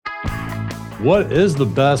What is the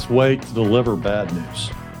best way to deliver bad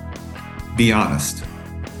news? Be honest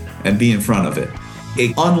and be in front of it.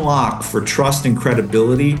 An unlock for trust and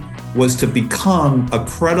credibility was to become a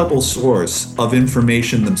credible source of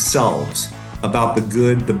information themselves about the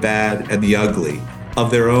good, the bad, and the ugly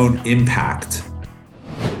of their own impact.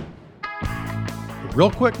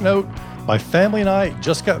 Real quick note, my family and I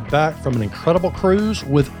just got back from an incredible cruise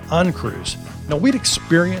with Uncruise. Now, we'd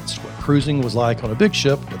experienced what cruising was like on a big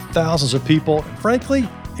ship with thousands of people, and frankly,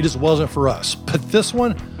 it just wasn't for us. But this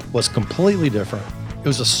one was completely different. It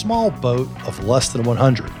was a small boat of less than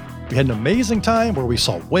 100. We had an amazing time where we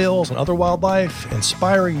saw whales and other wildlife,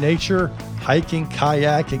 inspiring nature, hiking,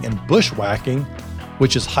 kayaking, and bushwhacking,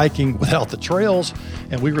 which is hiking without the trails,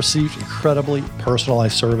 and we received incredibly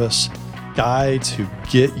personalized service, guides who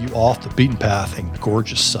get you off the beaten path, and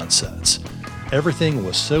gorgeous sunsets. Everything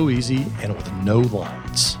was so easy and with no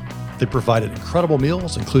lines. They provided incredible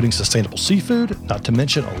meals, including sustainable seafood, not to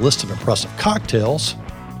mention a list of impressive cocktails.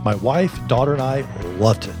 My wife, daughter, and I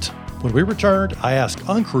loved it. When we returned, I asked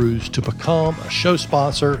Uncruise to become a show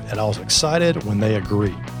sponsor, and I was excited when they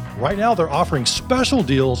agreed. Right now, they're offering special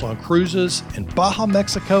deals on cruises in Baja,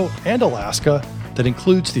 Mexico, and Alaska that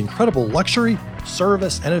includes the incredible luxury,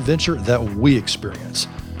 service, and adventure that we experience.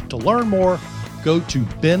 To learn more, go to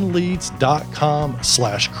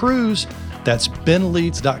benleads.com/cruise. That's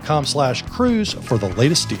benleads.com/cruise for the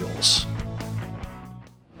latest deals.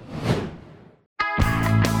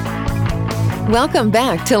 Welcome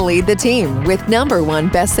back to Lead the Team with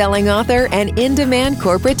 #1 best-selling author and in-demand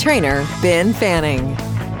corporate trainer, Ben Fanning.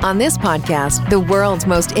 On this podcast, the world's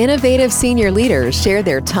most innovative senior leaders share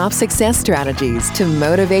their top success strategies to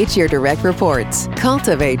motivate your direct reports,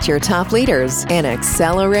 cultivate your top leaders, and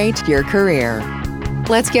accelerate your career.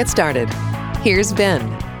 Let's get started. Here's Ben.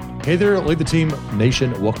 Hey there, Lead the Team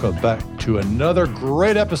Nation. Welcome back to another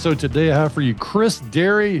great episode. Today I have for you Chris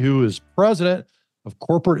Deri, who is president of the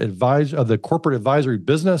corporate advisory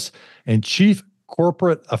business and chief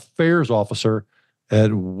corporate affairs officer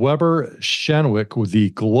at Weber Shandwick with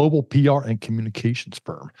the global PR and communications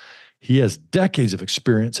firm. He has decades of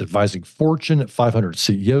experience advising Fortune 500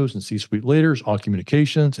 CEOs and C-suite leaders on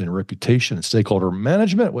communications and reputation and stakeholder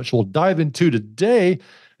management, which we'll dive into today.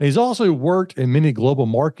 And he's also worked in many global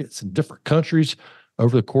markets in different countries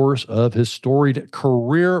over the course of his storied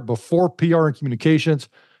career. Before PR and communications,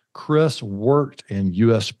 Chris worked in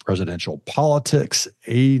U.S. presidential politics,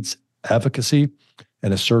 AIDS advocacy,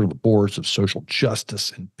 and has served on the boards of social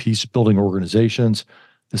justice and peace-building organizations.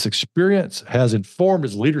 This experience has informed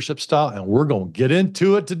his leadership style, and we're going to get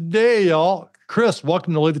into it today, y'all. Chris,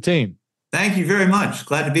 welcome to Lead the Team. Thank you very much.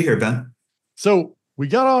 Glad to be here, Ben. So we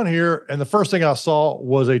got on here, and the first thing I saw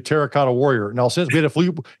was a terracotta warrior. Now, since we had a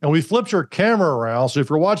flip, and we flipped your camera around, so if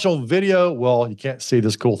you're watching on video, well, you can't see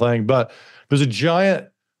this cool thing, but there's a giant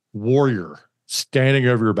warrior standing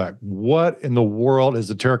over your back. What in the world is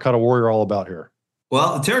the terracotta warrior all about here?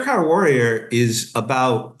 Well, the terracotta warrior is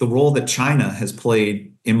about the role that China has played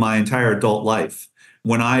in my entire adult life.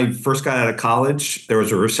 When I first got out of college, there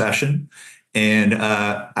was a recession, and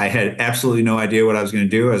I had absolutely no idea what I was going to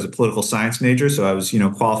do. I was a political science major, so I was,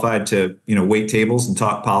 qualified to, wait tables and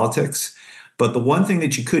talk politics. But the one thing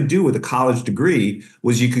that you could do with a college degree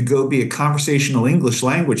was you could go be a conversational English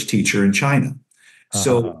language teacher in China.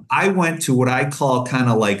 So I went to what I call kind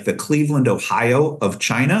of like the Cleveland, Ohio of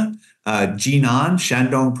China, Jinan,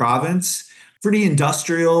 Shandong province, pretty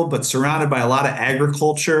industrial, but surrounded by a lot of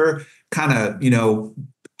agriculture, kind of,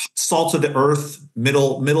 salt of the earth,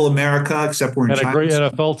 middle America, except we're in China. A great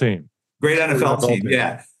NFL team. Great NFL team,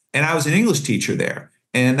 yeah. And I was an English teacher there.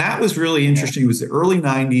 And that was really interesting. It was the early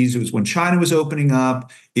 90s. It was when China was opening up.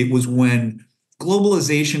 It was when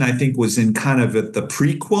globalization, I think, was in kind of the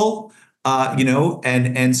prequel.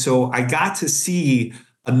 And so I got to see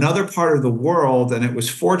another part of the world, and it was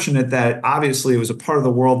fortunate that obviously it was a part of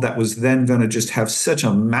the world that was then going to just have such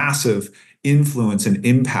a massive influence and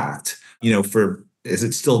impact, for as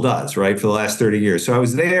it still does, right, for the last 30 years. So I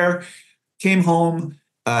was there, came home,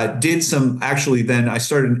 then I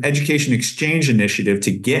started an education exchange initiative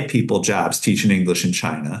to get people jobs teaching English in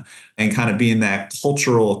China and kind of being that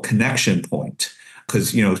cultural connection point.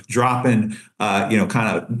 Because, dropping, kind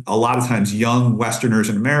of a lot of times young Westerners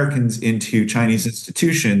and Americans into Chinese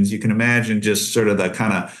institutions, you can imagine just sort of the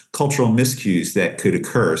kind of cultural miscues that could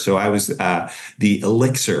occur. So I was the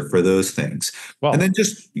elixir for those things. Well, and then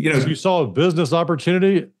just, so you saw a business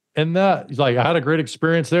opportunity in that. He's like, I had a great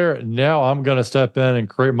experience there. Now I'm going to step in and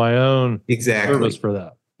create my own service for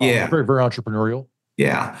that. Yeah. Very, very entrepreneurial.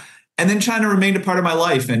 Yeah. And then China remained a part of my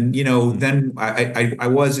life. And, then I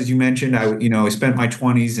was, as you mentioned, I spent my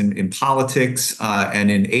 20s in politics and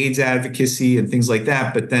in AIDS advocacy and things like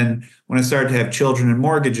that. But then when I started to have children and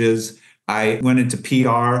mortgages, I went into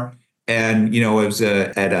PR. And, I was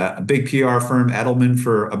at a big PR firm, Edelman,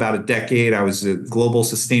 for about a decade. I was a global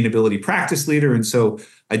sustainability practice leader. And so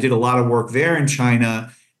I did a lot of work there in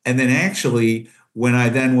China. And then actually, when I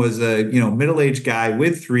then was a middle-aged guy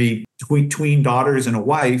with three tween daughters and a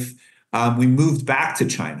wife, we moved back to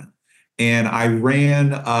China. And I ran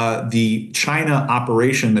the China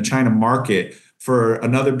operation, the China market, for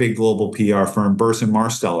another big global PR firm, Burson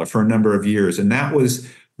Marsteller, for a number of years. And that was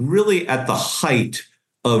really at the height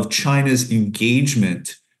of China's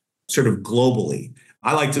engagement sort of globally.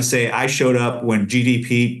 I like to say I showed up when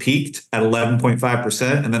GDP peaked at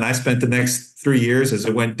 11.5%, and then I spent the next 3 years as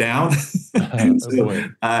it went down.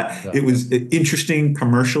 It was interesting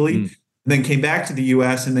commercially. Then came back to the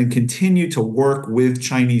US and then continued to work with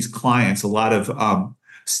Chinese clients, a lot of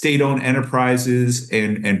state-owned enterprises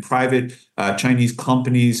and private Chinese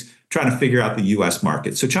companies trying to figure out the US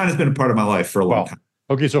market. So China's been a part of my life for a long time.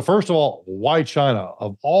 Okay, so first of all, why China?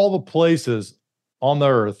 Of all the places on the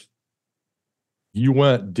earth, you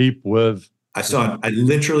went deep with. I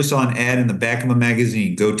literally saw an ad in the back of a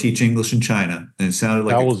magazine, "Go teach English in China," and it sounded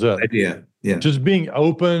like a good idea. Yeah, just being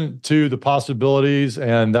open to the possibilities,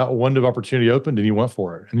 and that window of opportunity opened, and you went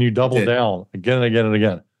for it, and you doubled down again and again and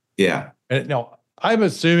again. Yeah. And now I'm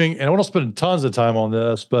assuming, and I want to spend tons of time on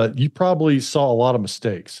this, but you probably saw a lot of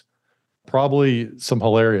mistakes, probably some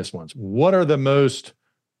hilarious ones. What are the most?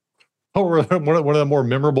 What were one of the more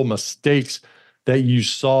memorable mistakes that you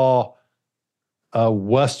saw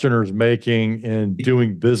Westerners making in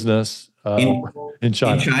doing business in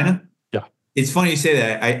China? In China? Yeah. It's funny you say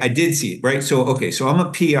that. I did see it, right? So I'm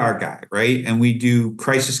a PR guy, right? And we do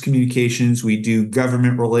crisis communications, we do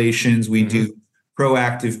government relations, we do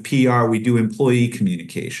proactive PR, we do employee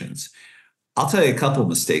communications. I'll tell you a couple of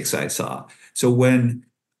mistakes I saw. So when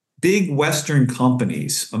big Western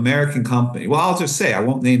companies, American company, well, I'll just say, I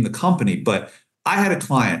won't name the company, but I had a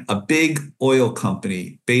client, a big oil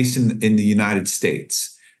company based in the United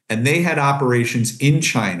States, and they had operations in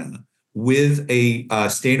China with a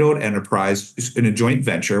state-owned enterprise in a joint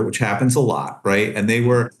venture, which happens a lot, right? And they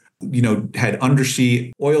were, had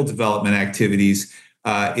undersea oil development activities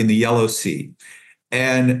in the Yellow Sea.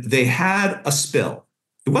 And they had a spill.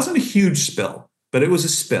 It wasn't a huge spill, but it was a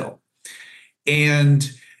spill.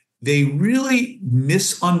 And they really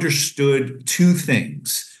misunderstood two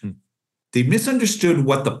things. They misunderstood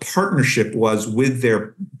what the partnership was with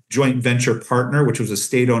their joint venture partner, which was a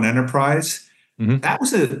state-owned enterprise. That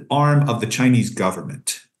was an arm of the Chinese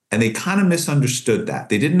government. And they kind of misunderstood that.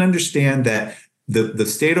 They didn't understand that the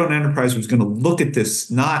state-owned enterprise was going to look at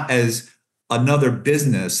this not as another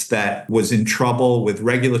business that was in trouble with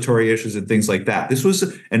regulatory issues and things like that. This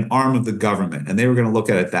was an arm of the government, and they were going to look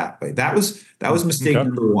at it that way. That was mistake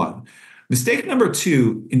number one. Mistake number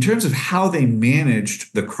two, in terms of how they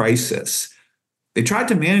managed the crisis, they tried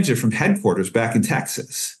to manage it from headquarters back in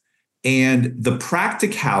Texas. And the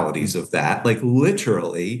practicalities of that, like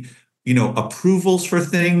literally, approvals for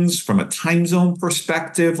things from a time zone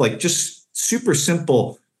perspective, like just super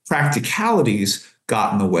simple practicalities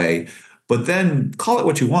got in the way. But then call it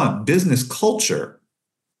what you want, business culture.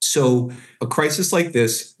 So a crisis like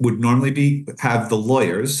this would normally have the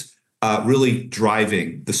lawyers really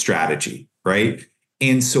driving the strategy, right?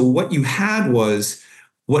 And so what you had was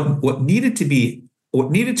what needed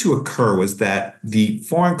to occur was that the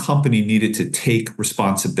foreign company needed to take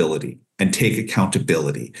responsibility and take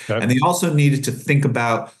accountability. Okay. And they also needed to think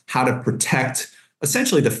about how to protect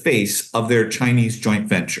essentially the face of their Chinese joint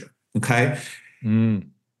venture. Okay.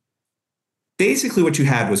 Basically, what you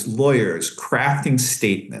had was lawyers crafting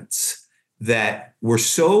statements that were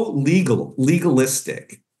so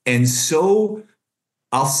legalistic and so,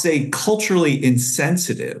 I'll say, culturally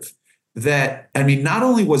insensitive that, not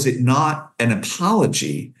only was it not an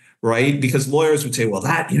apology, right? Because lawyers would say, well,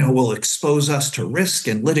 that, will expose us to risk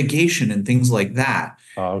and litigation and things like that.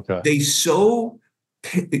 Oh, okay. They so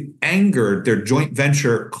angered their joint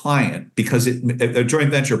venture client a joint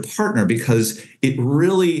venture partner, because it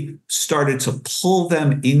really started to pull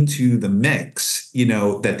them into the mix,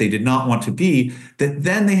 that they did not want to be, that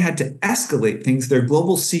then they had to escalate things. Their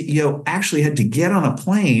global CEO actually had to get on a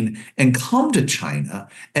plane and come to China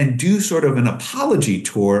and do sort of an apology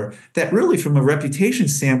tour that really, from a reputation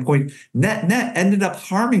standpoint, net ended up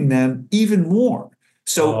harming them even more.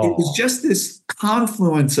 So It was just this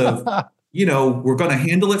confluence of we're going to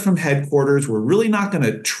handle it from headquarters. We're really not going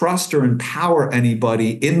to trust or empower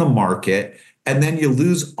anybody in the market. And then you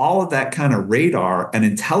lose all of that kind of radar and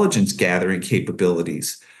intelligence gathering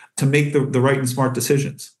capabilities to make the right and smart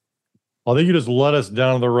decisions. I think you just led us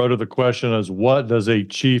down the road of the question is, what does a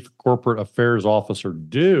chief corporate affairs officer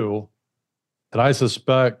do? And I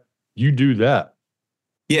suspect you do that.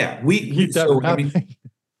 Yeah,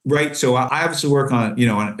 right. So I obviously work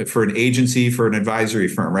for an agency, for an advisory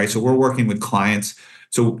firm, right? So we're working with clients.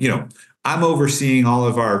 So, I'm overseeing all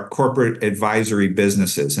of our corporate advisory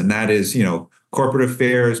businesses, and that is, corporate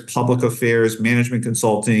affairs, public affairs, management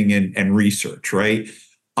consulting, and research, right?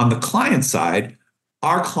 On the client side,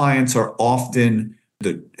 our clients are often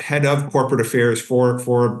the head of corporate affairs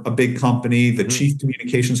for a big company, the chief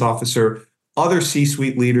communications officer, other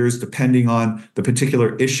C-suite leaders, depending on the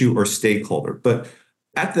particular issue or stakeholder. But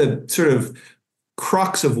at the sort of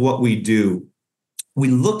crux of what we do, we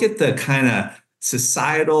look at the kind of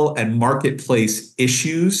societal and marketplace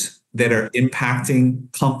issues that are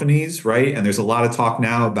impacting companies, right? And there's a lot of talk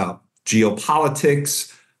now about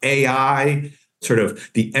geopolitics, AI, sort of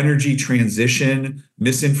the energy transition,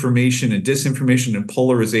 misinformation and disinformation and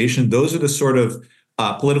polarization. Those are the sort of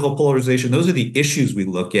political polarization. Those are the issues we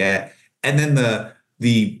look at. And then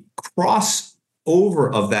the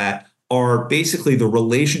crossover of that are basically the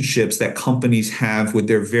relationships that companies have with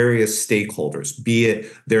their various stakeholders, be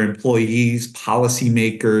it their employees,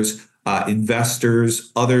 policymakers,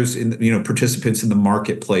 investors, others participants in the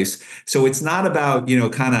marketplace. So it's not about,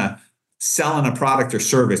 kind of selling a product or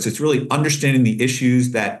service. It's really understanding the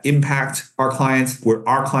issues that impact our clients, where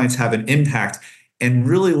our clients have an impact, and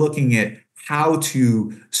really looking at how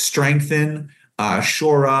to strengthen,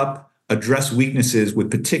 shore up, address weaknesses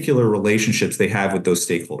with particular relationships they have with those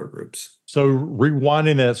stakeholder groups. So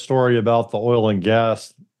rewinding that story about the oil and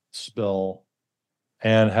gas spill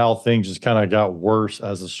and how things just kind of got worse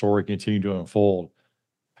as the story continued to unfold,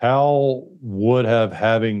 how would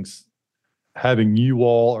having you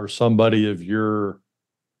all or somebody of your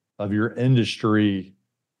industry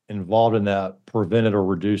involved in that prevented or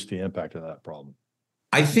reduced the impact of that problem?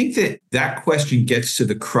 I think that question gets to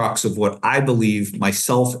the crux of what I believe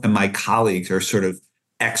myself and my colleagues are sort of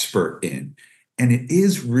expert in. And it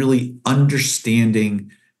is really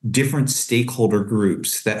understanding different stakeholder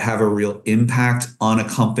groups that have a real impact on a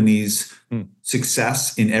company's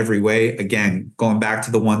success in every way. Again, going back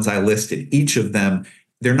to the ones I listed, each of them,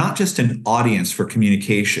 they're not just an audience for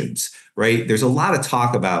communications, right? There's a lot of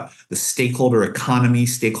talk about the stakeholder economy,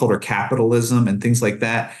 stakeholder capitalism, and things like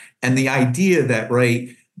that. And the idea that,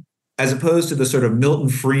 right, as opposed to the sort of Milton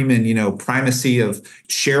Friedman, primacy of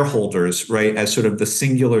shareholders, right, as sort of the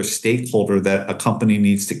singular stakeholder that a company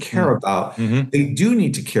needs to care about, they do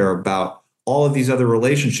need to care about all of these other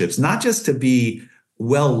relationships, not just to be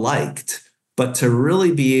well liked, but to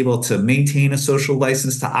really be able to maintain a social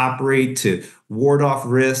license to operate, to ward off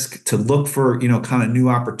risk, to look for, kind of new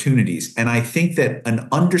opportunities. And I think that an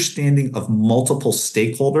understanding of multiple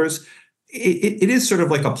stakeholders, it is sort of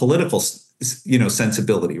like a political,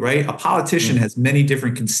 sensibility, right? A politician has many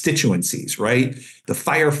different constituencies, right? The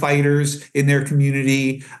firefighters in their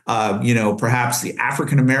community, perhaps the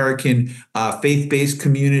African-American faith-based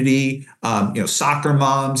community, soccer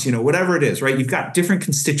moms, whatever it is, right? You've got different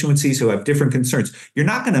constituencies who have different concerns. You're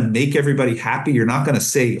not going to make everybody happy. You're not going to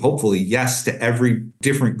say, hopefully, yes to every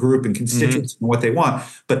different group and constituency and what they want,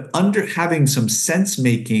 but having some sense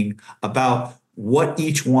making about what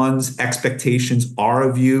each one's expectations are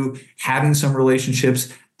of you, having some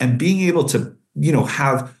relationships, and being able to,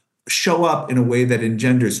 show up in a way that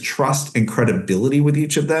engenders trust and credibility with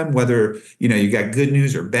each of them, whether, you got good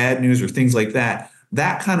news or bad news or things like that.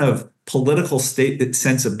 That kind of political state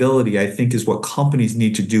sensibility, I think, is what companies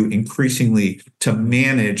need to do increasingly to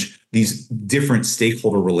manage these different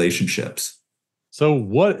stakeholder relationships. So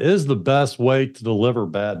what is the best way to deliver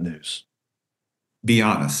bad news? Be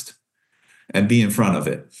honest and be in front of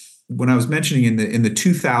it. When I was mentioning in the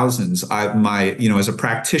 2000s, as a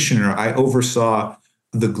practitioner, I oversaw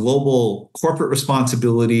the global corporate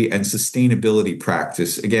responsibility and sustainability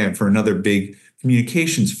practice, again, for another big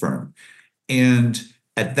communications firm. And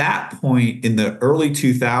at that point in the early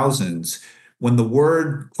 2000s, when the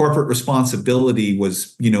word corporate responsibility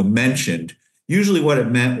was, mentioned, usually what it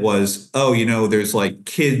meant was, there's like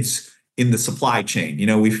kids in the supply chain.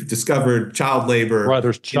 We've discovered child labor. Right,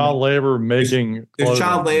 there's child labor making there's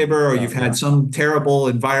child labor, or you've had some terrible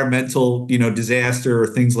environmental, disaster or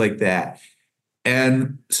things like that.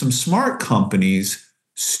 And some smart companies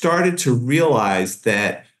started to realize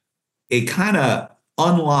that a kind of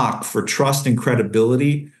unlock for trust and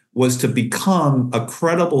credibility was to become a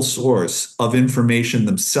credible source of information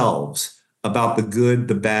themselves about the good,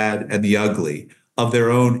 the bad, and the ugly of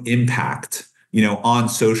their own impact on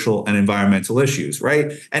social and environmental issues,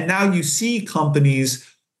 right? And now you see companies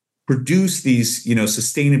produce these,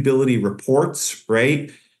 sustainability reports,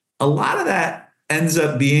 right? A lot of that ends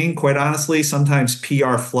up being, quite honestly, sometimes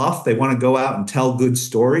PR fluff. They want to go out and tell good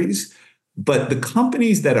stories. But the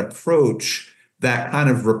companies that approach that kind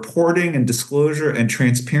of reporting and disclosure and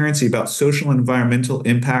transparency about social and environmental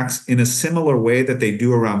impacts in a similar way that they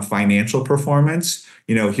do around financial performance,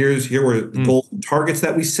 here were the goals and targets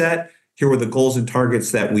that we set. Here were the goals and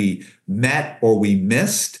targets that we met or we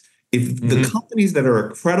missed. If the companies that are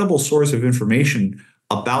a credible source of information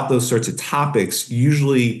about those sorts of topics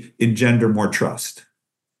usually engender more trust.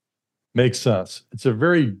 Makes sense. It's a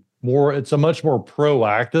much more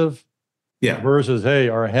proactive versus, hey,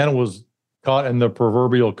 our hand was caught in the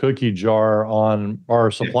proverbial cookie jar on our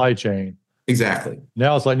supply chain. Exactly.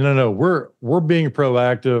 Now it's like, no, we're being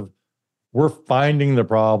proactive. We're finding the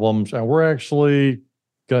problems, and we're actually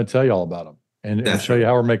going to tell you all about them and show you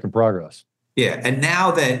how we're making progress. Yeah. And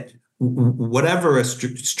now that whatever a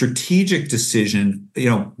strategic decision,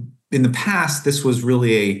 in the past, this was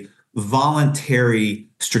really a voluntary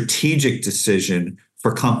strategic decision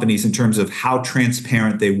for companies in terms of how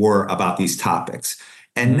transparent they were about these topics.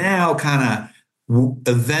 And now kind of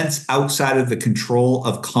events outside of the control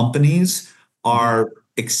of companies are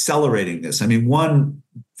accelerating this. I mean, one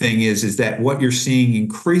thing is that what you're seeing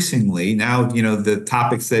increasingly now, the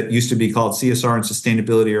topics that used to be called CSR and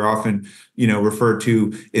sustainability are often, referred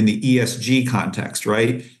to in the ESG context,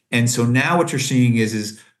 right? And so now what you're seeing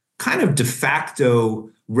is kind of de facto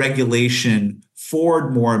regulation for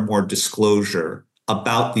more and more disclosure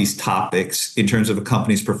about these topics in terms of a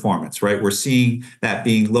company's performance, right? We're seeing that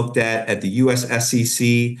being looked at the US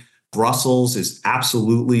SEC. Brussels is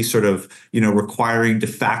absolutely sort of, requiring de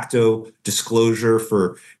facto disclosure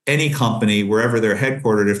for any company, wherever they're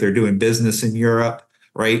headquartered, if they're doing business in Europe,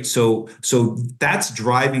 right? So that's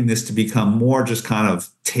driving this to become more just kind of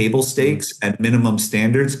table stakes and minimum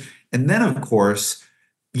standards. And then, of course,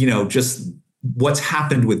 just what's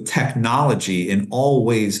happened with technology in all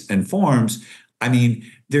ways and forms. I mean,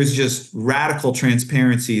 there's just radical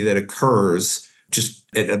transparency that occurs just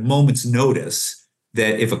at a moment's notice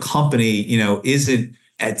that if a company, isn't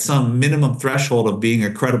at some minimum threshold of being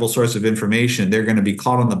a credible source of information, they're going to be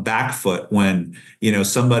caught on the back foot when,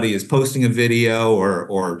 somebody is posting a video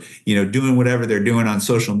or doing whatever they're doing on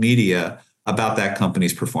social media about that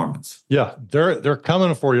company's performance. Yeah, they're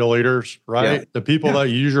coming for you, leaders, right? Yeah. The people that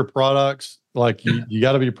use your products, like you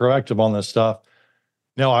got to be proactive on this stuff.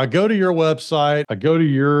 Now, I go to your website, I go to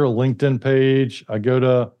your LinkedIn page, I go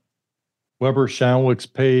to Weber Shandwick's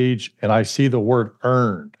page, and I see the word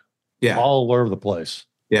earned all over the place.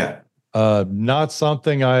 Yeah. Not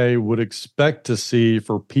something I would expect to see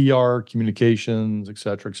for PR, communications, et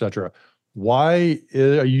cetera, et cetera. Why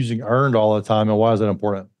are you using earned all the time, and why is that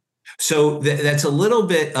important? So that's a little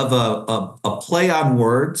bit of a play on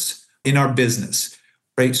words in our business,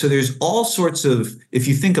 right? So there's all sorts of, if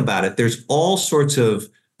you think about it, there's all sorts of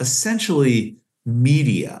essentially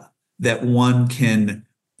media that one can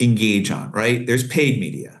engage on, right? There's paid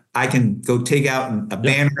media. I can go take out a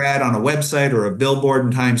banner ad on a website or a billboard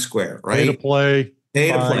in Times Square, right? Pay to play,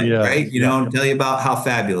 right? Tell you about how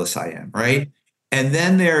fabulous I am, right? And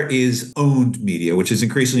then there is owned media, which is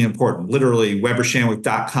increasingly important. Literally,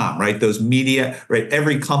 WeberShandwick.com, right? Those media, right?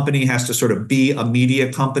 Every company has to sort of be a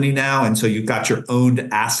media company now. And so you've got your owned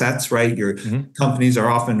assets, right? Your companies are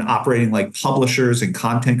often operating like publishers and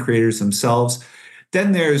content creators themselves.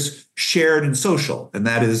 Then there's shared and social, and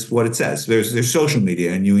that is what it says. There's social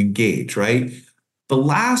media, and you engage, right? The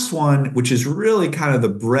last one, which is really kind of the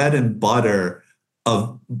bread and butter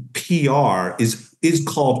of PR, is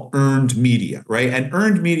called earned media, right? And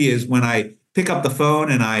earned media is when I pick up the phone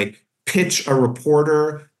and I pitch a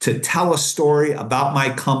reporter to tell a story about my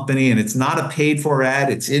company, and it's not a paid for ad.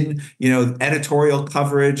 It's in, editorial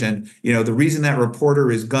coverage. And, the reason that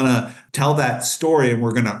reporter is going to tell that story and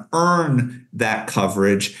we're going to earn that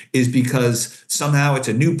coverage is because somehow it's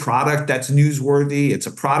a new product that's newsworthy. It's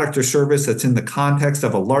a product or service that's in the context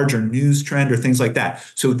of a larger news trend or things like that.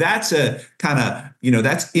 So that's a kind of,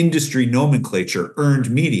 that's industry nomenclature, earned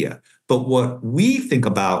media. But what we think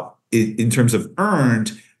about in terms of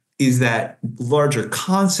earned is that larger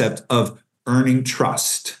concept of earning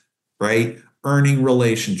trust, right? Earning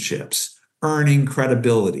relationships, earning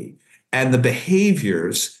credibility, and the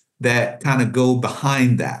behaviors that kind of go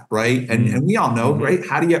behind that, right? And we all know, right?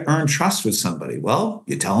 How do you earn trust with somebody? Well,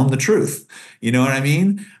 you tell them the truth. You know what I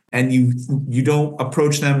mean? And you don't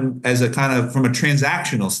approach them as a kind of from a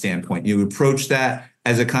transactional standpoint. You approach that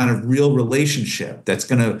as a kind of real relationship that's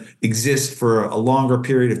going to exist for a longer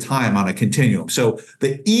period of time on a continuum. So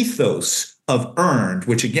the ethos of earned,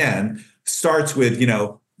 which again starts with,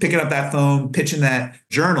 picking up that phone, pitching that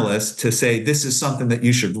journalist to say, this is something that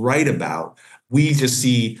you should write about. We just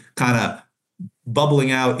see kind of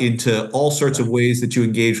bubbling out into all sorts of ways that you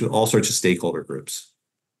engage with all sorts of stakeholder groups.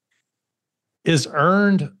 Is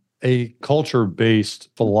earned a culture-based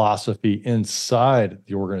philosophy inside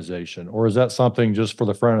the organization, or is that something just for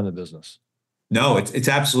the front of the business? No, it's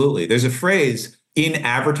absolutely. There's a phrase, in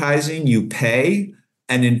advertising, you pay,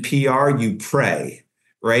 and in PR, you pray,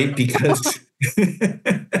 right? Because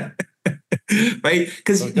right?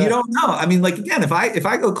 Because you don't know. I mean, like, again, if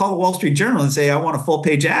I go call the Wall Street Journal and say I want a full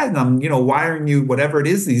page ad and I'm, wiring you whatever it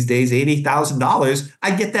is these days, $80,000,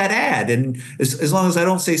 I get that ad. And as long as I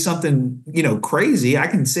don't say something, crazy, I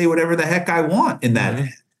can say whatever the heck I want in that ad.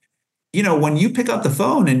 When you pick up the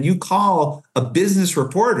phone and you call a business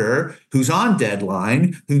reporter who's on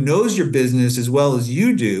deadline, who knows your business as well as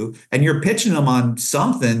you do, and you're pitching them on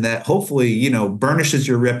something that hopefully, burnishes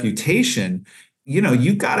your reputation,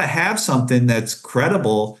 you got to have something that's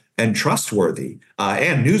credible and trustworthy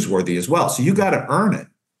and newsworthy as well. So you got to earn it.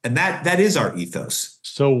 And that is our ethos.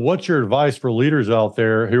 So what's your advice for leaders out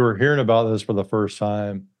there who are hearing about this for the first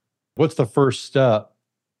time? What's the first step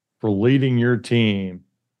for leading your team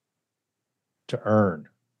to earn?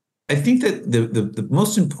 I think that the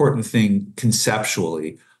most important thing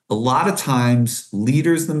conceptually, a lot of times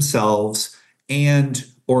leaders themselves and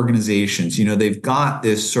organizations, they've got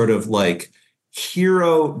this sort of like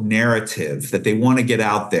hero narrative that they want to get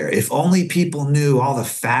out there. If only people knew all the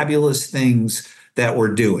fabulous things that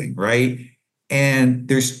we're doing, right? And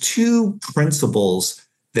there's two principles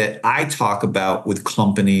that I talk about with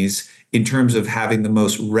companies in terms of having the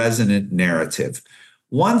most resonant narrative.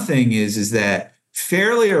 One thing is that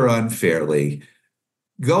fairly or unfairly,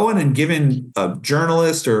 going and giving a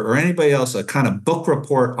journalist or anybody else a kind of book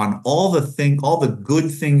report on all the good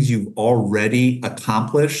things you've already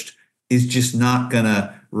accomplished is just not going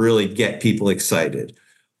to really get people excited.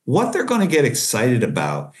 What they're going to get excited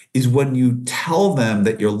about is when you tell them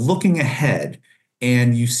that you're looking ahead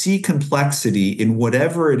and you see complexity in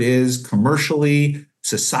whatever it is commercially,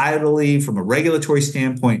 societally, from a regulatory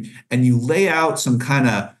standpoint, and you lay out some kind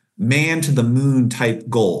of man to the moon type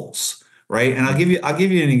goals, right? And I'll give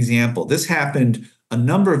you an example. This happened a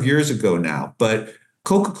number of years ago now, but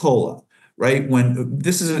Coca-Cola, right? When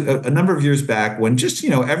this is a number of years back, when just,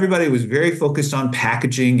 everybody was very focused on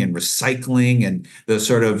packaging and recycling and the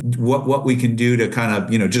sort of what we can do to kind of,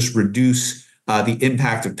 just reduce the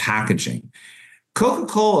impact of packaging.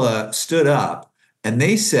 Coca-Cola stood up and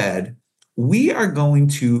they said, we are going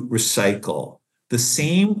to recycle the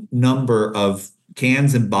same number of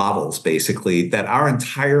cans and bottles, basically, that our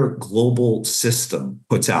entire global system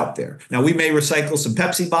puts out there. Now, we may recycle some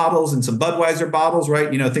Pepsi bottles and some Budweiser bottles, right?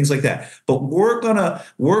 Things like that. But we're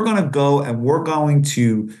gonna go and we're going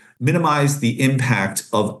to minimize the impact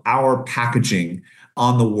of our packaging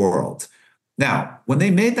on the world. Now, when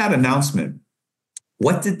they made that announcement,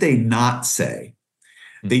 what did they not say?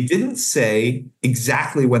 They didn't say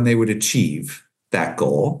exactly when they would achieve that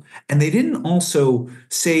goal. And they didn't also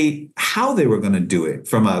say how they were going to do it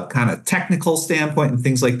from a kind of technical standpoint and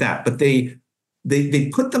things like that. But they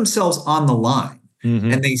put themselves on the line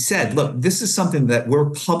and they said, look, this is something that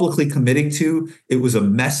we're publicly committing to. It was a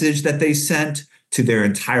message that they sent to their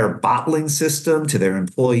entire bottling system, to their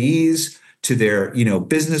employees, to their,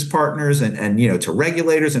 business partners and to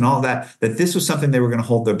regulators and all that this was something they were going to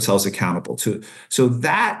hold themselves accountable to. So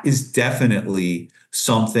that is definitely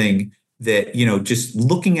something that, just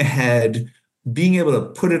looking ahead, being able to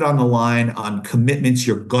put it on the line on commitments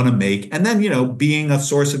you're going to make, and then, being a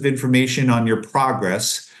source of information on your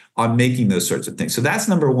progress on making those sorts of things. So that's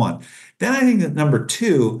number one. Then I think that number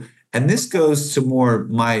two, and this goes to more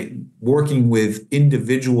my working with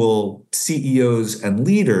individual CEOs and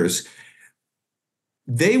leaders,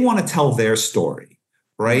 they want to tell their story,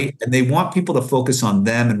 right? And they want people to focus on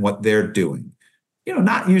them and what they're doing.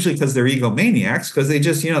 Not usually because they're egomaniacs, because they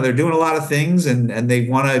just, they're doing a lot of things and they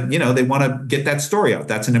want to, get that story out.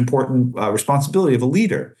 That's an important responsibility of a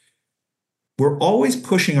leader. We're always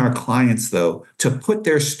pushing our clients, though, to put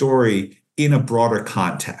their story in a broader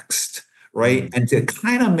context, right? And to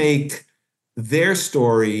kind of make their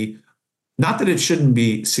story, not that it shouldn't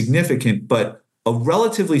be significant, but a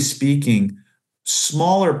relatively speaking,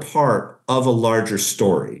 smaller part of a larger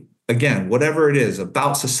story. Again, whatever it is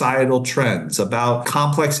about societal trends, about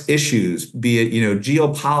complex issues, be it,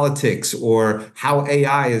 geopolitics or how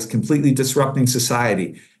AI is completely disrupting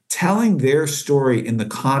society, telling their story in the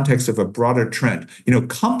context of a broader trend.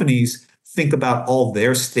 Companies think about all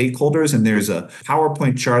their stakeholders, and there's a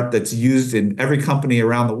PowerPoint chart that's used in every company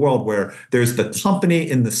around the world where there's the company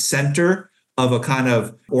in the center of a kind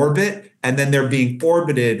of orbit, and then they're being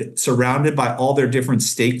orbited, surrounded by all their different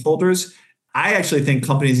stakeholders. I actually think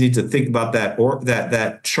companies need to think about that or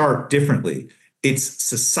that chart differently. It's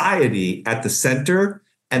society at the center,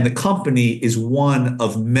 and the company is one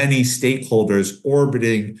of many stakeholders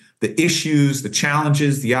orbiting the issues, the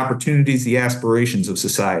challenges, the opportunities, the aspirations of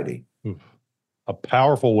society. A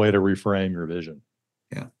powerful way to reframe your vision.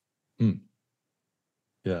 Yeah.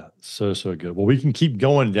 Yeah. So good. Well, we can keep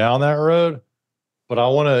going down that road, but I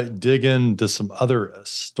want to dig into some other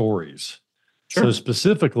stories. Sure. So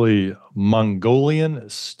specifically, Mongolian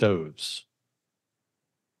stoves.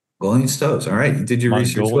 Mongolian stoves. All right. You did your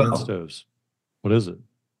research well. Mongolian stoves. What is it?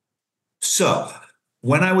 So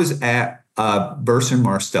when I was at Burson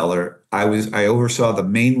Marsteller, I oversaw the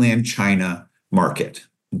mainland China market.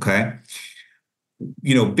 Okay.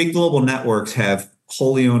 Big global networks have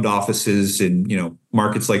wholly owned offices in,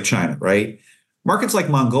 markets like China, right? Markets like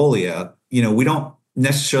Mongolia, we don't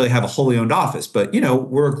necessarily have a wholly owned office, but,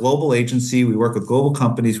 we're a global agency. We work with global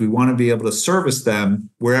companies. We want to be able to service them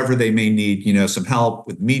wherever they may need, some help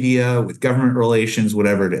with media, with government relations,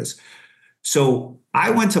 whatever it is. So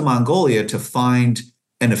I went to Mongolia to find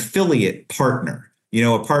an affiliate partner,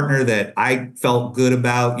 a partner that I felt good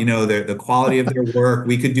about, the quality of their work.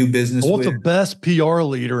 We could do business with. What's the best PR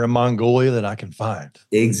leader in Mongolia that I can find?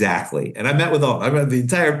 Exactly. And I met the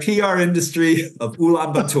entire PR industry of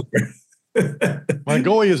Ulaanbaatar.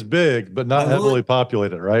 Mongolia is big, but not heavily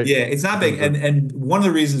populated, right? Yeah, it's not big. And one of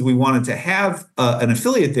the reasons we wanted to have an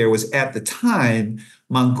affiliate there was at the time,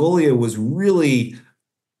 Mongolia was really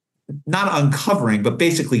not uncovering, but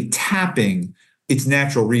basically tapping its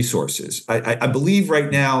natural resources. I believe right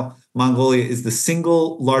now, Mongolia is the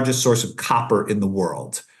single largest source of copper in the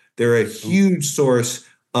world. They're a huge source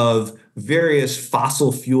of various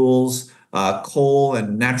fossil fuels, coal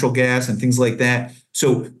and natural gas and things like that.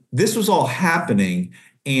 So this was all happening.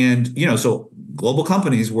 And, so global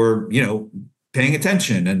companies were, paying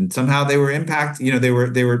attention, and somehow they were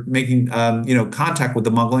they were making, contact with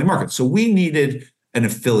the Mongolian market. So we needed an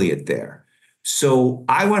affiliate there. So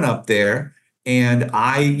I went up there and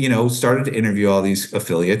I, started to interview all these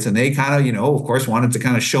affiliates, and they kind of, of course, wanted to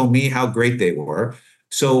kind of show me how great they were.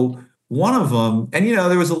 So one of them, and,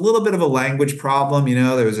 there was a little bit of a language problem.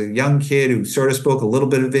 There was a young kid who sort of spoke a little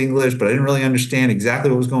bit of English, but I didn't really understand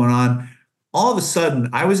exactly what was going on. All of a sudden,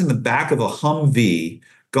 I was in the back of a Humvee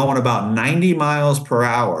going about 90 miles per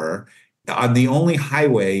hour on the only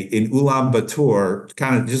highway in Ulaanbaatar.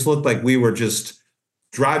 Kind of just looked like we were just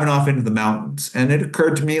driving off into the mountains. And it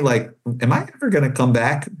occurred to me, like, am I ever going to come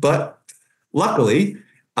back? But luckily,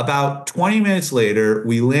 about 20 minutes later,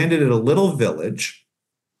 we landed at a little village.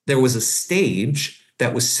 There was a stage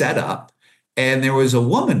that was set up, and there was a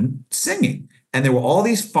woman singing. And there were all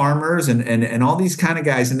these farmers and all these kind of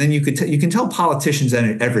guys. And then you can tell politicians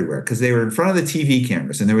everywhere because they were in front of the TV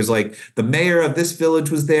cameras. And there was like the mayor of this village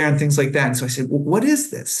was there and things like that. And so I said, well, what is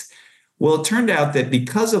this? Well, it turned out that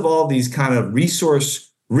because of all these kind of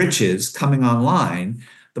resource riches coming online,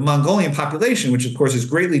 the Mongolian population, which of course is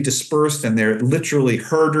greatly dispersed, and they're literally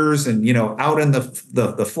herders and, out in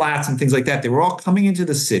the flats and things like that, they were all coming into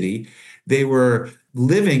the city. They were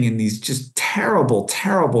living in these just terrible,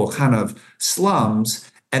 terrible kind of slums,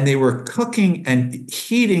 and they were cooking and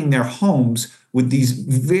heating their homes with these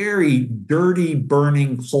very dirty,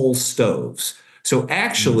 burning coal stoves. So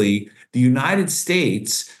actually, the United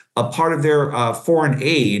States, a part of their foreign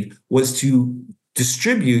aid was to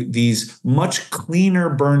distribute these much cleaner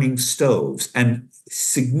burning stoves and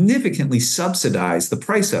significantly subsidize the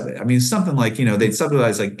price of it. I mean, something like, they'd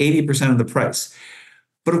subsidize like 80% of the price.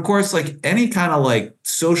 But of course, like any kind of like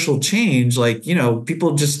social change, like,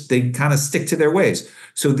 people they kind of stick to their ways.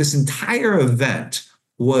 So this entire event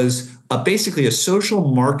was basically a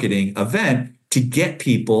social marketing event to get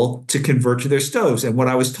people to convert to their stoves. And what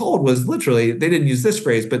I was told was literally, they didn't use this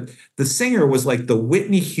phrase, but the singer was like the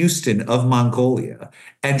Whitney Houston of Mongolia.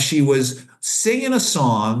 And she was singing a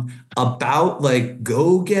song about like,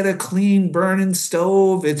 go get a clean burning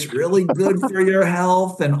stove. It's really good for your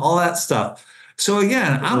health and all that stuff. So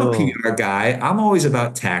again, I'm a PR guy. I'm always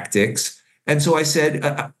about tactics. And so I said,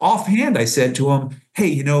 offhand, I said to him,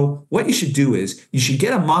 hey, what you should do is you should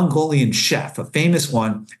get a Mongolian chef, a famous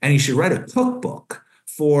one, and you should write a cookbook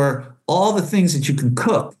for all the things that you can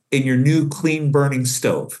cook in your new clean burning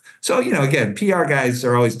stove. So, again, PR guys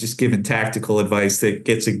are always just giving tactical advice that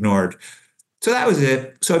gets ignored. So that was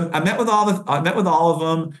it. So I met with all of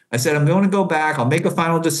them. I said, I'm going to go back. I'll make a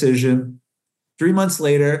final decision. 3 months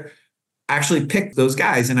later, I actually picked those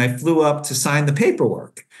guys, and I flew up to sign the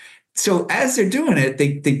paperwork. So as they're doing it,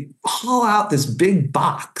 they haul out this big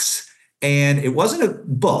box, And it wasn't a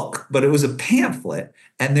book, but it was a pamphlet.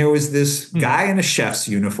 And there was this guy in a chef's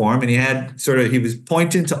uniform, and he was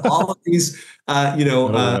pointing to all of these,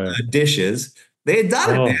 dishes. They had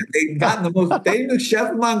done it, man. They'd gotten the most famous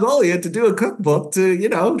chef in Mongolia to do a cookbook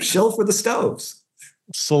to, shill for the stoves.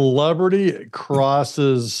 Celebrity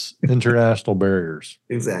crosses international barriers.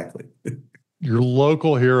 Exactly. Your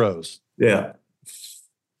local heroes. Yeah.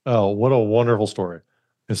 Oh, what a wonderful story.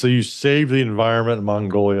 And so you saved the environment in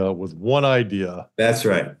Mongolia with one idea. That's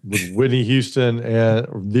right. With Whitney Houston and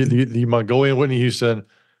the Mongolian Whitney Houston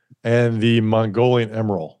and the Mongolian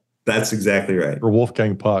Emerald. That's exactly right. Or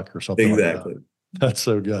Wolfgang Puck or something exactly. like that. That's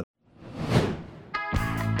so good.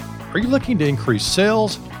 Are you looking to increase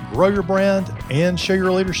sales, grow your brand, and share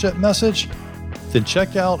your leadership message? Then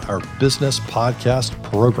check out our business podcast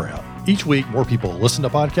program. Each week, more people listen to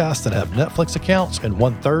podcasts than have Netflix accounts, and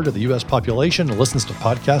 1/3 of the U.S. population listens to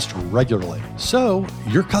podcasts regularly. So,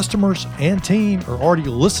 your customers and team are already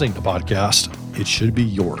listening to podcasts. It should be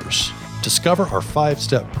yours. Discover our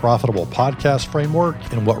 5-step profitable podcast framework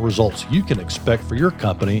and what results you can expect for your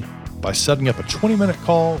company by setting up a 20-minute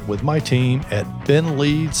call with my team at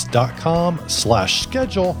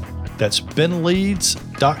benleads.com/schedule. That's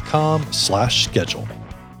benleads.com/schedule.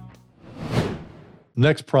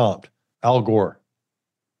 Next prompt, Al Gore.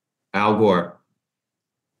 Al Gore.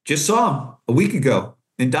 Just saw him a week ago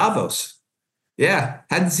in Davos. Yeah,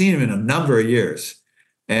 hadn't seen him in a number of years.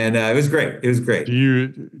 And it was great. It was great. Do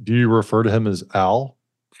you refer to him as Al?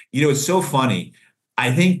 It's so funny.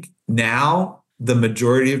 I think now the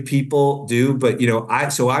majority of people do, but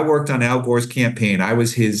I worked on Al Gore's campaign. I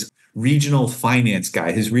was his regional finance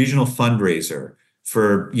guy, his regional fundraiser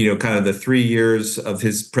for, kind of the 3 years of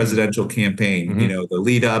his presidential campaign, the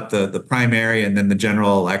lead up, the primary, and then the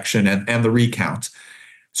general election and the recount.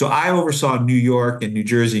 So I oversaw New York and New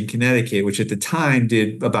Jersey and Connecticut, which at the time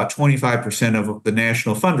did about 25% of the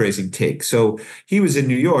national fundraising take. So he was in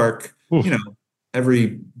New York,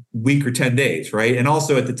 every week or 10 days, right? And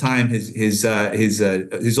also at the time, his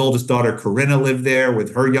oldest daughter Corinna lived there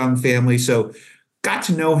with her young family. So got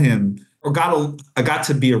to know him, I got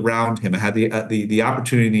to be around him. I had the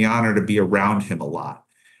opportunity and the honor to be around him a lot.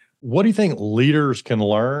 What do you think leaders can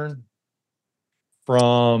learn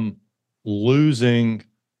from losing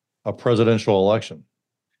a presidential election?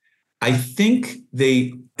 I think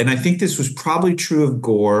I think this was probably true of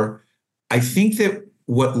Gore. I think that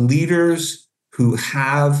what leaders who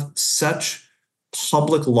have such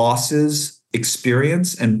public losses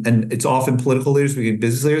experience, and it's often political leaders,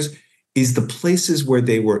 business leaders, is the places where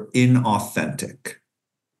they were inauthentic.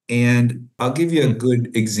 And I'll give you a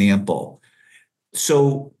good example.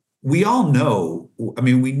 So we all know,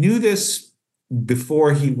 we knew this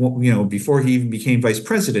before he even became vice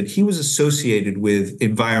president. He was associated with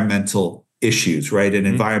environmental issues, right? And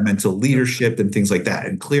environmental leadership and things like that.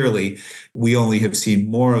 And clearly, we only have seen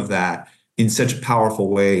more of that in such a powerful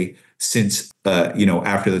way since,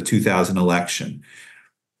 after the 2000 election.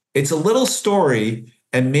 It's a little story,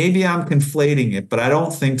 and maybe I'm conflating it, but I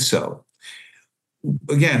don't think so.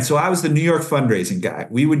 Again, so I was the New York fundraising guy.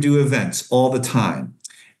 We would do events all the time.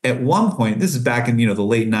 At one point, this is back in, the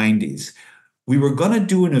late 90s, we were going to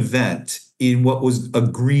do an event in what was a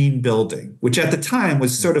green building, which at the time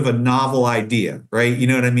was sort of a novel idea, right? You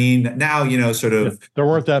know what I mean? Now, sort of. There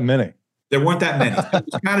weren't that many. There weren't that many. It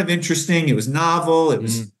was kind of interesting. It was novel. It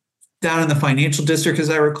was down in the financial district, as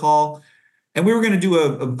I recall. And we were going to do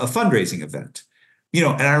a fundraising event.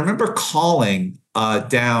 And I remember calling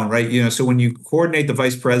down, right? So when you coordinate the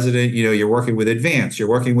vice president, you're working with advance, you're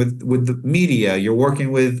working with the media, you're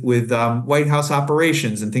working with White House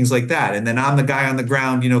operations and things like that. And then I'm the guy on the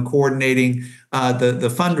ground, coordinating the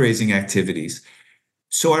fundraising activities.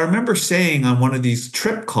 So I remember saying on one of these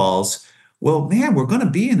trip calls, well, man, we're going to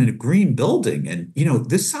be in a green building. And,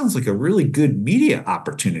 this sounds like a really good media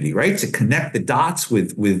opportunity, right? To connect the dots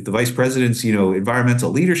with the vice president's, environmental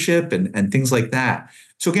leadership and things like that.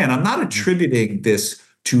 So again, I'm not attributing this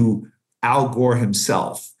to Al Gore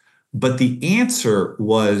himself, but the answer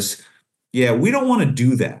was, yeah, we don't want to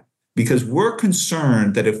do that because we're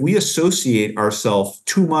concerned that if we associate ourselves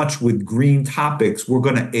too much with green topics, we're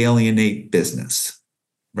going to alienate business,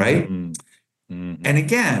 right? And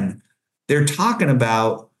again, they're talking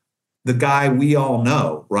about the guy we all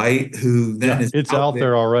know, right? Who then is out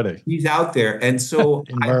there already. He's out there. And so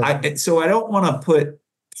I don't want to put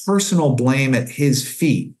personal blame at his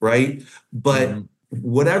feet, right? But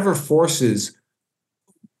whatever forces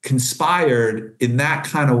conspired in that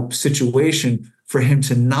kind of situation for him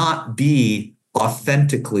to not be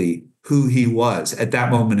authentically who he was at that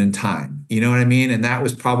moment in time. You know what I mean? And that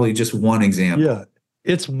was probably just one example. Yeah.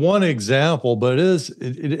 it's one example, but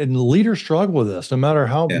and leaders struggle with this, no matter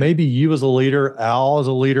how maybe you as a leader, Al as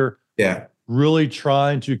a leader, really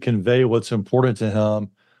trying to convey what's important to him.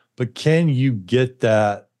 But can you get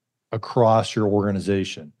that across your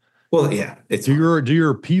organization? Well, do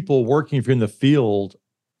your people working for you in the field,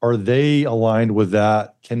 are they aligned with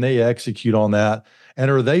that? Can they execute on that? And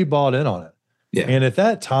are they bought in on it? Yeah. And at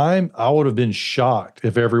that time, I would have been shocked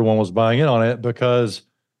if everyone was buying in on it, because,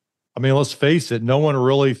 I mean, let's face it, no one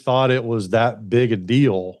really thought it was that big a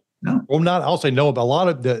deal. No. Well, I'll say no, but a lot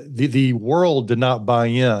of the world did not buy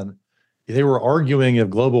in. They were arguing if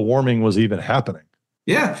global warming was even happening.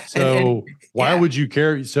 Yeah. So why would you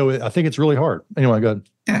care? So I think it's really hard. Anyway, go ahead.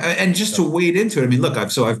 And just to wade into it, I mean, look,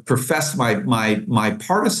 I've professed my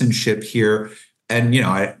partisanship here, and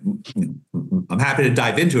I'm happy to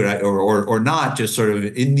dive into it, or not. Just sort of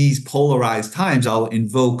in these polarized times, I'll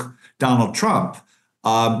invoke Donald Trump,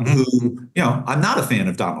 who I'm not a fan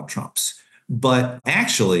of Donald Trump's, but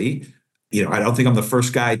actually, I don't think I'm the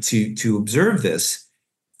first guy to observe this.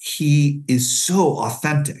 He is so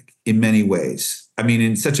authentic in many ways. I mean,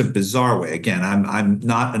 in such a bizarre way. Again, I'm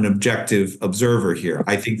not an objective observer here.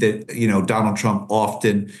 I think that, Donald Trump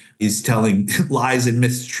often is telling lies and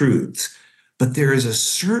mistruths, but there is a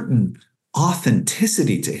certain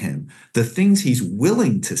authenticity to him. The things he's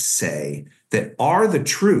willing to say that are the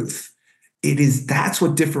truth, that's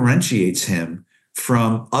what differentiates him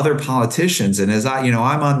from other politicians. And as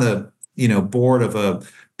I'm on the, board of a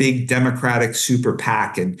big Democratic super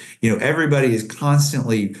PAC, and, everybody is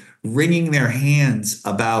constantly wringing their hands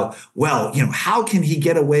about, how can he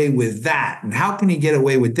get away with that? And how can he get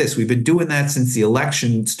away with this? We've been doing that since the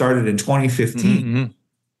election started in 2015. Mm-hmm.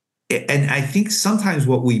 And I think sometimes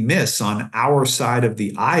what we miss on our side of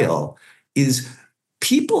the aisle is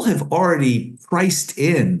people have already priced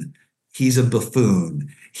in, he's a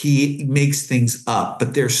buffoon, he makes things up,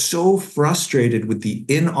 but they're so frustrated with the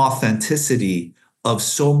inauthenticity of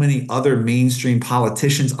so many other mainstream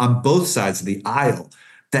politicians on both sides of the aisle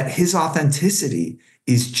that his authenticity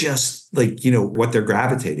is just like, what they're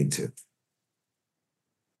gravitating to.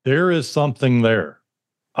 There is something there,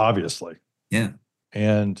 obviously. Yeah.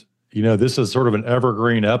 And, this is sort of an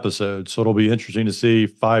evergreen episode, so it'll be interesting to see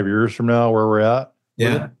 5 years from now where we're at.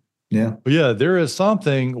 Yeah. Yeah. But yeah, there is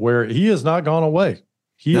something where he has not gone away.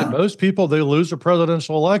 Most people, they lose a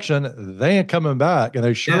presidential election, they ain't coming back, and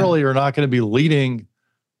they surely are not going to be leading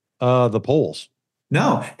the polls.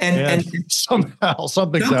 No. And somehow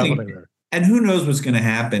something's happening there. And who knows what's going to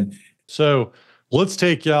happen. So let's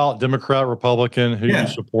take out Democrat, Republican, who you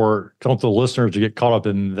support. Don't want the listeners to get caught up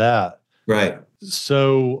in that. Right.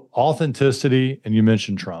 So authenticity, and you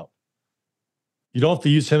mentioned Trump. You don't have to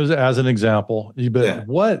use him as an example. But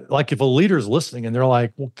what, like if a leader's listening and they're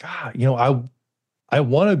like, well, God, I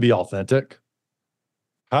want to be authentic.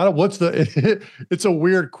 It's a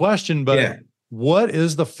weird question, but what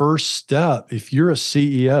is the first step if you're a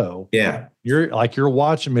CEO? Yeah. You're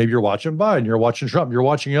watching Biden, you're watching Trump, you're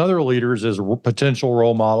watching other leaders as potential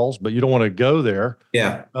role models, but you don't want to go there.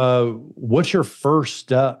 Yeah. What's your first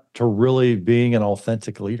step to really being an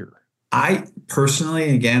authentic leader? I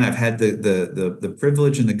personally, again, I've had the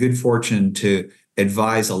privilege and the good fortune to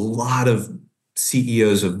advise a lot of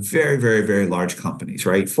CEOs of very, very, very large companies,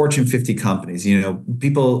 right? Fortune 50 companies,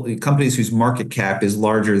 companies whose market cap is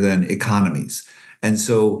larger than economies. And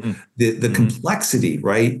so the complexity,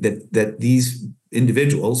 right, that these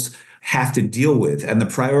individuals have to deal with, and the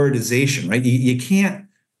prioritization, right?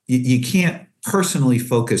 You can't personally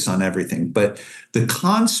focus on everything, but the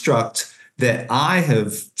construct that I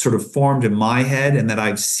have sort of formed in my head and that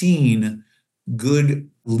I've seen good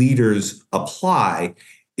leaders apply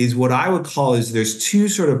is what I would call there's two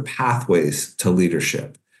sort of pathways to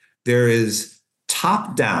leadership. There is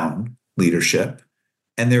top-down leadership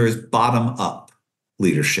and there is bottom-up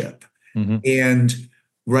leadership. Mm-hmm. And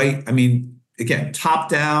again,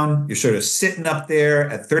 top-down, you're sort of sitting up there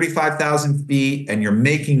at 35,000 feet and you're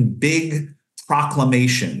making big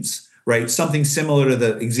proclamations, right? Something similar to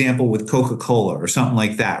the example with Coca-Cola or something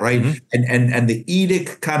like that, right? Mm-hmm. And the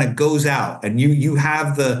edict kind of goes out, and you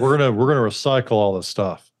have we're gonna recycle all this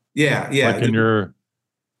stuff. Yeah. Like in your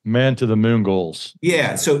man to the moon goals.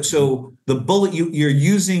 Yeah. So the bully, you're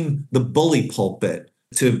using the bully pulpit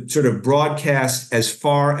to sort of broadcast as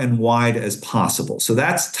far and wide as possible. So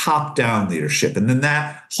that's top-down leadership, and then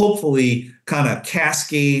that hopefully kind of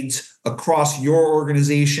cascades across your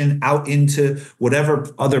organization out into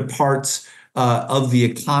whatever other parts of the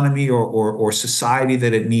economy or society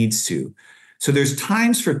that it needs to. So there's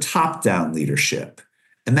times for top-down leadership,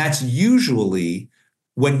 and that's usually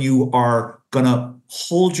when you are going to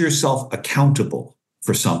hold yourself accountable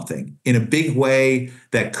for something in a big way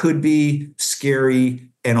that could be scary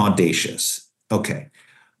and audacious. Okay.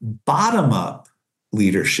 Bottom up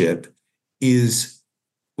leadership is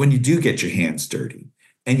when you do get your hands dirty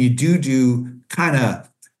and you do kind of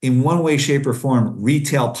in one way, shape, or form,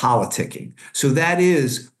 retail politicking. So that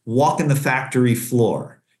is walking the factory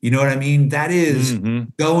floor. You know what I mean? That is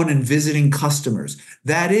going and visiting customers.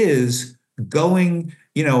 That is going,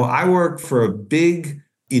 I work for a big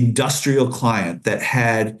industrial client that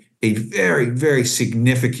had a very, very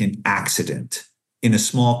significant accident in a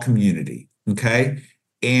small community. Okay.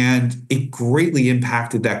 And it greatly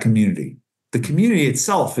impacted that community. The community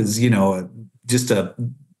itself is, just a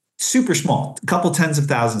super small, a couple tens of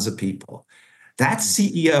thousands of people. That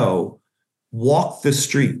CEO walked the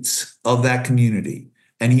streets of that community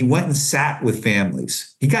and he went and sat with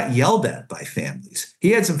families. He got yelled at by families.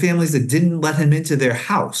 He had some families that didn't let him into their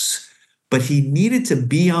house, but he needed to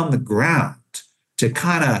be on the ground to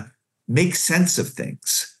kind of make sense of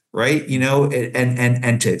things, right?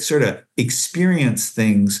 And to sort of experience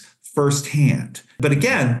things firsthand. But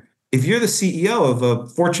again, if you're the CEO of a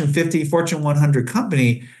Fortune 50, Fortune 100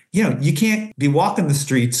 company, you can't be walking the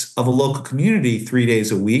streets of a local community 3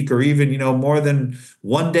 days a week or even, more than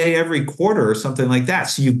one day every quarter or something like that.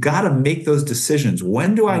 So you've got to make those decisions.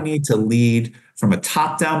 When do I need to lead from a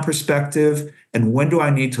top-down perspective? And when do I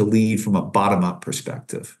need to lead from a bottom-up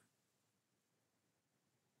perspective?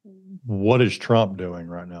 What is Trump doing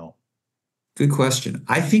right now? Good question.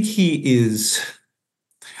 I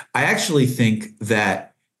actually think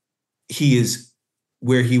that he is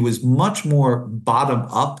where he was much more bottom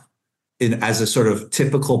up as a sort of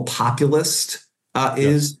typical populist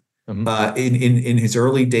in his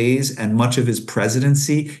early days and much of his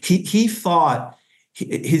presidency. He thought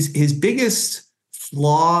his biggest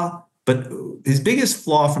flaw, his biggest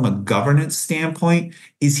flaw from a governance standpoint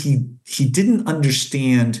is he didn't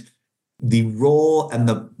understand the role and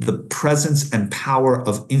the presence and power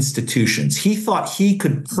of institutions. He thought he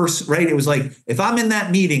could right? It was like, if I'm in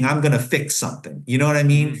that meeting, I'm going to fix something. You know what I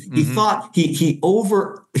mean? Mm-hmm. He thought he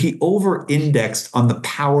over-indexed on the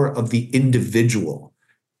power of the individual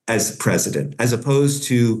as president, as opposed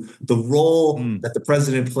to the role that the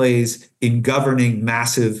president plays in governing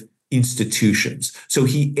massive institutions. So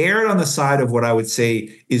he erred on the side of what I would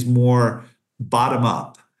say is more bottom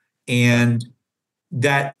up. And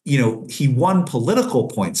that, he won political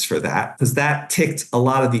points for that because that ticked a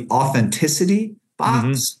lot of the authenticity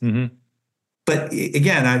box. Mm-hmm. But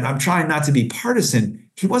again, I'm trying not to be partisan.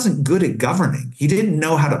 He wasn't good at governing. He didn't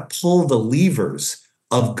know how to pull the levers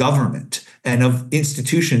of government and of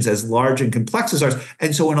institutions as large and complex as ours.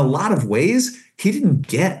 And so in a lot of ways, he didn't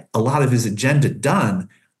get a lot of his agenda done,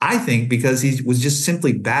 I think, because he was just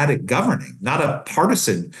simply bad at governing, not a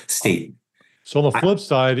partisan state. So on the flip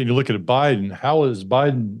side, and you look at Biden, how is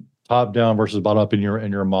Biden top down versus bottom up in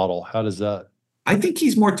your model? How does that? I think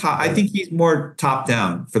he's more top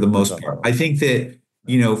down for the most part. I think that,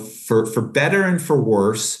 for better and for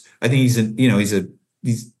worse, I think he's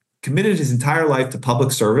committed his entire life to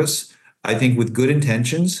public service, I think with good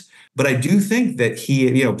intentions. But I do think that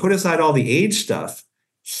he, put aside all the age stuff,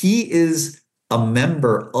 he is a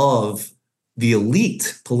member of the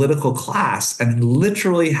elite political class and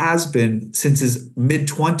literally has been since his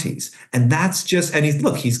mid-20s. And that's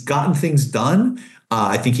he's gotten things done.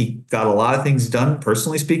 I think he got a lot of things done,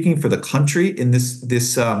 personally speaking, for the country in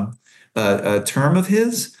this term of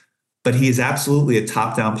his, but he is absolutely a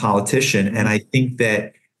top-down politician. And I think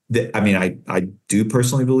that I do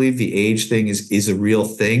personally believe the age thing is a real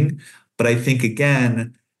thing, but I think,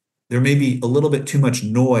 again, there may be a little bit too much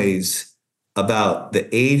noise about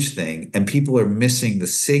the age thing, and people are missing the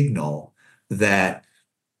signal that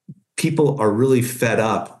people are really fed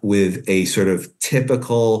up with a sort of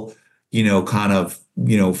typical,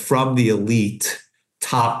 from the elite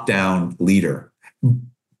top-down leader.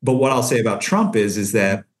 But what I'll say about Trump is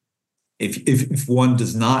that if one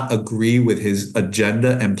does not agree with his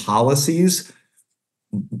agenda and policies,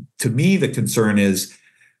 to me, the concern is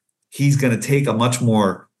he's going to take a much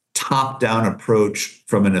more top-down approach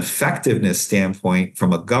from an effectiveness standpoint,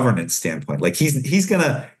 from a governance standpoint. Like he's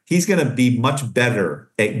gonna be much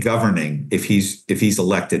better at governing if he's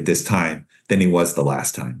elected this time than he was the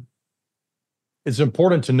last time. It's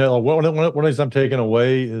important to know one of the things I'm taking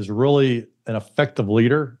away is really an effective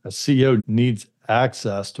leader. A CEO needs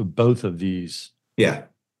access to both of these. Yeah.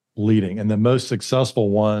 Leading, and the most successful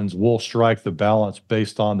ones will strike the balance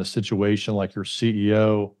based on the situation, like your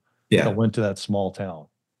CEO that went to that small town.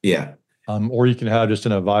 Yeah. Or you can have just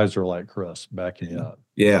an advisor like Chris backing you up.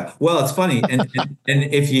 Yeah. Well, it's funny. And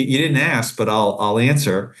if you didn't ask, but I'll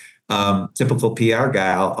answer. Typical PR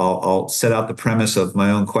guy, I'll set out the premise of my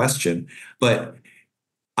own question. But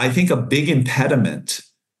I think a big impediment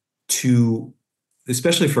to,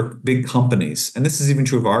 especially for big companies, and this is even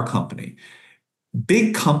true of our company,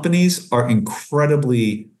 big companies are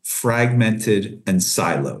incredibly fragmented and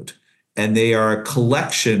siloed, and they are a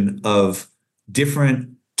collection of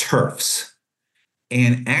different turfs.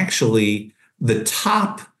 And actually, the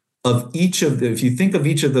top of each of if you think of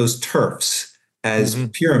each of those turfs as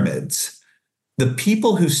pyramids, the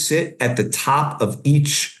people who sit at the top of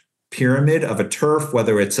each pyramid of a turf,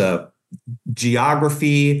 whether it's a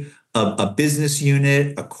geography, a business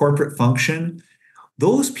unit, a corporate function,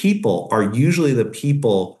 those people are usually the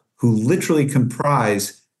people who literally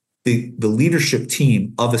comprise the leadership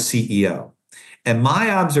team of a CEO. And my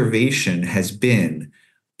observation has been,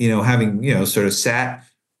 having, sort of sat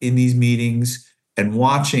in these meetings and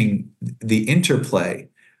watching the interplay,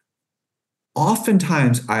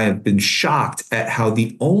 oftentimes I have been shocked at how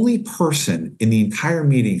the only person in the entire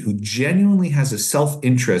meeting who genuinely has a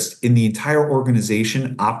self-interest in the entire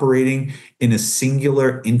organization operating in a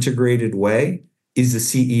singular integrated way is the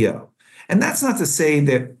CEO. And that's not to say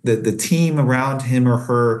that the team around him or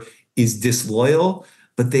her is disloyal,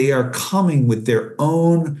 but they are coming with their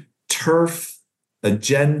own turf,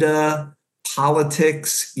 agenda,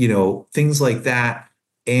 politics, things like that.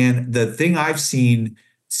 And the thing I've seen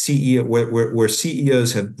where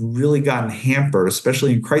CEOs have really gotten hampered,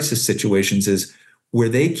 especially in crisis situations, is where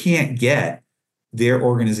they can't get their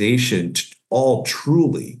organization to all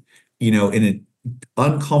truly, in an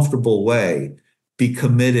uncomfortable way, be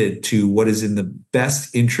committed to what is in the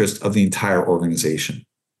best interest of the entire organization.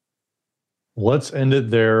 Let's end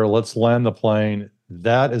it there. Let's land the plane.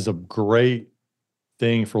 That is a great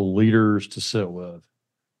thing for leaders to sit with.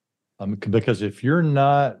 Because if you're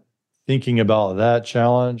not thinking about that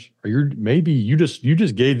challenge, or maybe you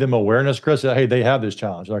just gave them awareness, Chris, that, hey, they have this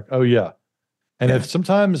challenge. Like, oh yeah. And if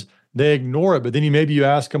sometimes they ignore it, but then maybe you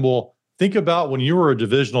ask them, well, think about when you were a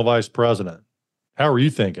divisional vice president. How were you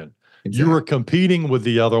thinking? Exactly. You were competing with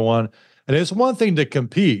the other one. And it's one thing to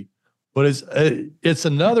compete, but it's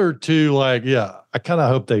another to like, yeah, I kind of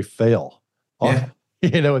hope they fail. Yeah.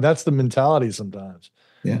 And that's the mentality sometimes.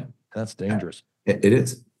 Yeah. That's dangerous. It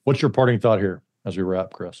is. What's your parting thought here as we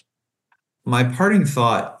wrap, Chris? My parting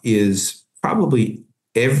thought is probably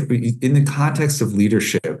in the context of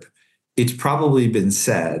leadership, it's probably been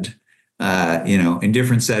said, in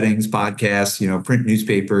different settings, podcasts, print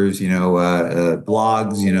newspapers,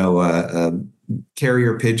 blogs,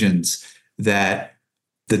 carrier pigeons, that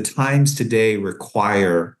the times today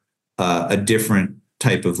require a different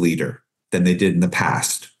type of leader than they did in the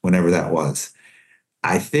past, whenever that was.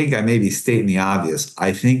 I think I may be stating the obvious.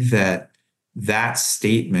 I think that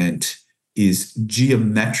statement is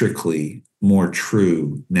geometrically more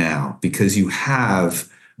true now because you have,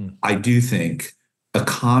 I do think, a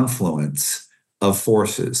confluence of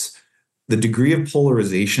forces. The degree of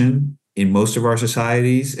polarization in most of our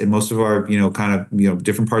societies and most of our,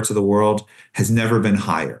 different parts of the world has never been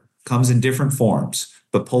higher. Comes in different forms,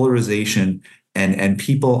 but polarization and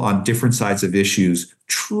people on different sides of issues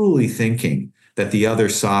truly thinking that the other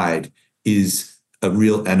side is a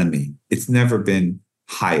real enemy. It's never been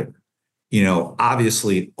higher.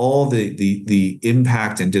 Obviously all the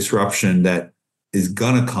impact and disruption that is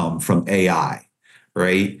going to come from AI,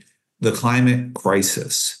 right? The climate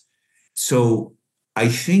crisis. So I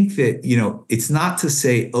think that, it's not to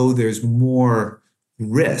say, oh, there's more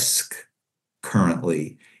risk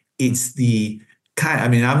currently. It's the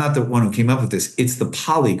I'm not the one who came up with this. It's the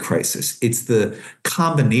poly crisis. It's the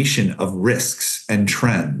combination of risks and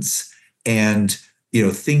trends and,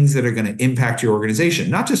 things that are going to impact your organization,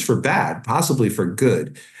 not just for bad, possibly for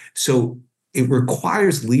good. So it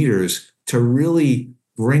requires leaders to really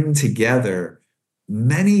bring together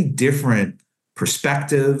many different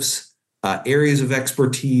perspectives, areas of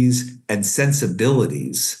expertise, and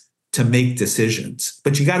sensibilities to make decisions.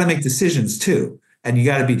 But you got to make decisions too. And you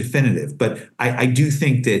got to be definitive. But I do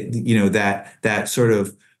think that, that sort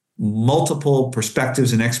of multiple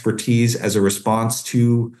perspectives and expertise as a response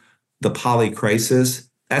to the poly crisis,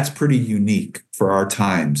 that's pretty unique for our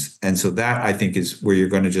times. And so that, I think, is where you're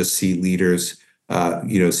going to just see leaders,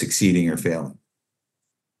 succeeding or failing.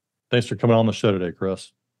 Thanks for coming on the show today,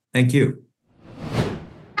 Chris. Thank you.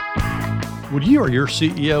 Would you or your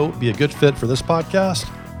CEO be a good fit for this podcast?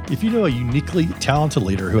 If you know a uniquely talented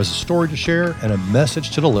leader who has a story to share and a message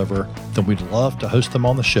to deliver, then we'd love to host them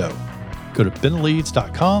on the show. Go to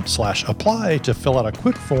benleads.com/apply to fill out a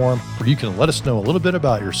quick form where you can let us know a little bit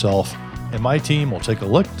about yourself, and my team will take a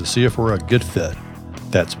look to see if we're a good fit.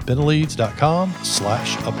 That's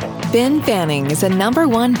benleads.com/apply. Ben Fanning is a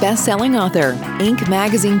 #1 best-selling author, Inc.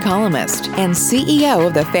 magazine columnist, and CEO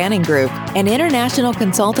of the Fanning Group, an international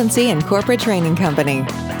consultancy and corporate training company.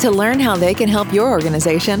 To learn how they can help your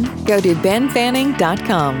organization, go to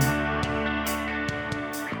benfanning.com.